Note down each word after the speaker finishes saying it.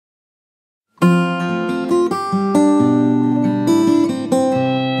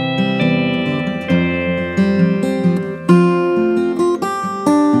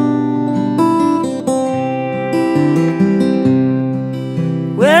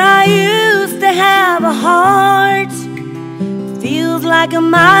heart feels like a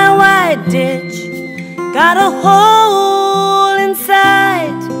mile-wide ditch, got a hole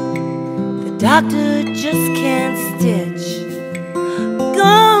inside the doctor just can't stitch.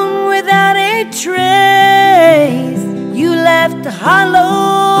 Gone without a trace, you left a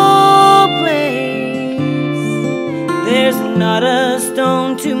hollow place. There's not a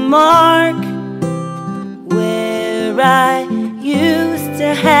stone to mark where I used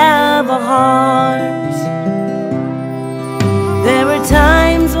to have a heart. There were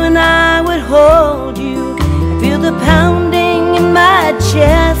times when I would hold you, feel the pounding in my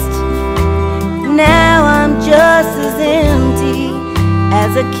chest. Now I'm just as empty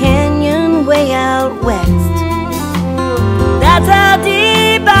as a canyon way out west. That's how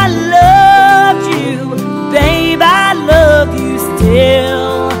deep I loved you, babe, I love you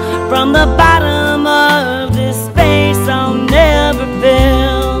still. From the bottom of this space I'll never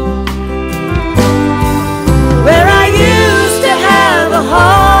fill. Where I used to have a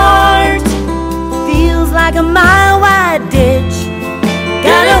heart feels like a mile-wide ditch,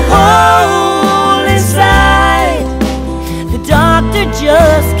 got a hole inside the doctor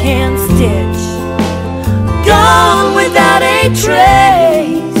just can't stitch. Gone without a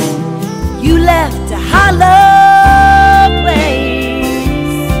trace, you left a hollow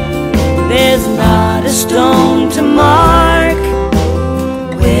place. There's not a stone to mark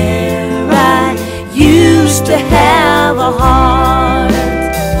where I used to have a heart.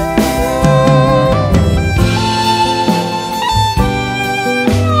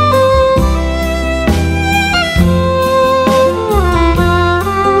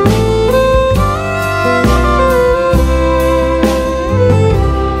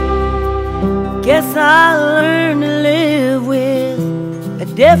 Guess I'll learn to live with a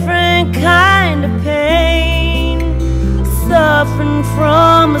different kind of pain, suffering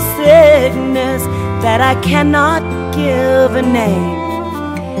from a sickness that I cannot give a name.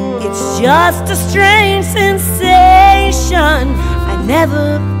 It's just a strange sensation I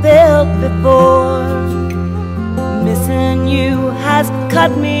never felt before. Missing you has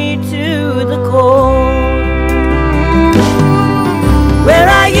cut me to the core. Where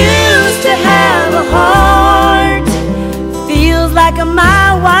I used to have a heart feels like a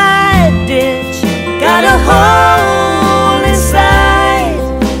mile-wide ditch, got a hole